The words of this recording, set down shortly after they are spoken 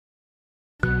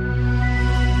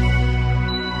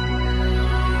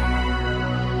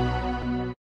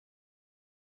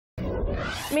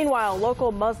Meanwhile,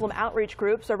 local Muslim outreach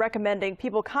groups are recommending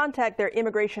people contact their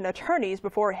immigration attorneys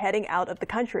before heading out of the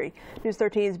country. News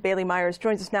 13's Bailey Myers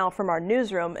joins us now from our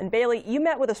newsroom. And Bailey, you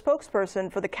met with a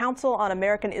spokesperson for the Council on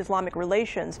American Islamic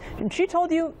Relations, and she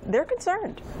told you they're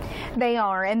concerned. They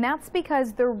are, and that's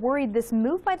because they're worried this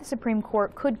move by the Supreme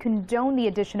Court could condone the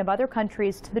addition of other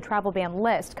countries to the travel ban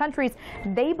list. Countries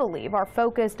they believe are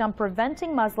focused on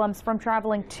preventing Muslims from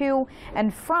traveling to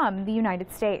and from the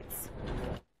United States.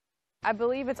 I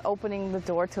believe it's opening the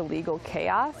door to legal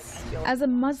chaos. As a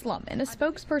Muslim and a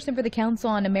spokesperson for the Council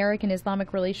on American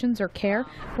Islamic Relations, or CAIR,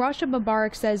 Rasha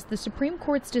Mubarak says the Supreme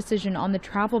Court's decision on the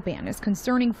travel ban is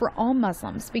concerning for all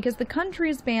Muslims because the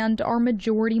countries banned are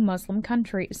majority Muslim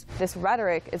countries. This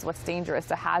rhetoric is what's dangerous,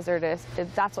 the hazardous.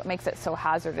 That's what makes it so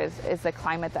hazardous, is the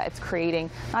climate that it's creating,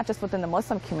 not just within the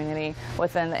Muslim community,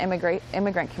 within the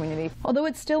immigrant community. Although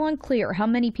it's still unclear how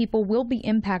many people will be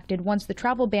impacted once the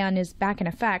travel ban is back in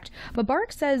effect,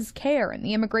 Mubarak says CAIR and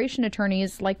the immigration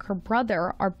attorneys, like her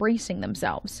brother, are bracing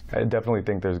themselves. I definitely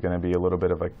think there's going to be a little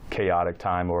bit of a chaotic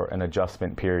time or an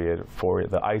adjustment period for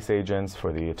the ICE agents,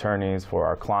 for the attorneys, for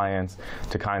our clients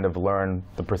to kind of learn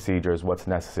the procedures, what's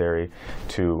necessary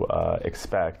to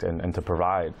expect and to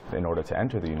provide in order to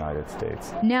enter the United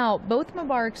States. Now, both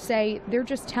Mubarak say they're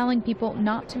just telling people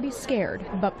not to be scared,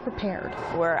 but prepared.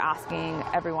 We're asking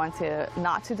everyone to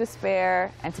not to despair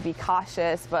and to be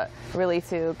cautious, but really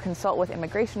to consult with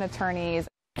immigration attorneys.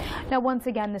 Now, once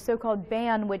again, the so-called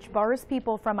ban, which bars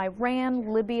people from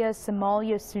Iran, Libya,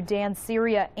 Somalia, Sudan,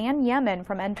 Syria, and Yemen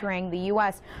from entering the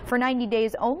U.S. for 90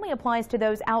 days, only applies to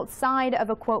those outside of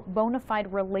a, quote, bona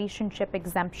fide relationship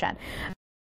exemption.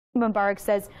 Mubarak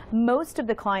says most of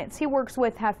the clients he works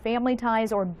with have family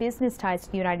ties or business ties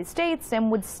to the United States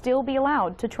and would still be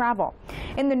allowed to travel.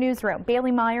 In the newsroom,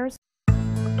 Bailey Myers.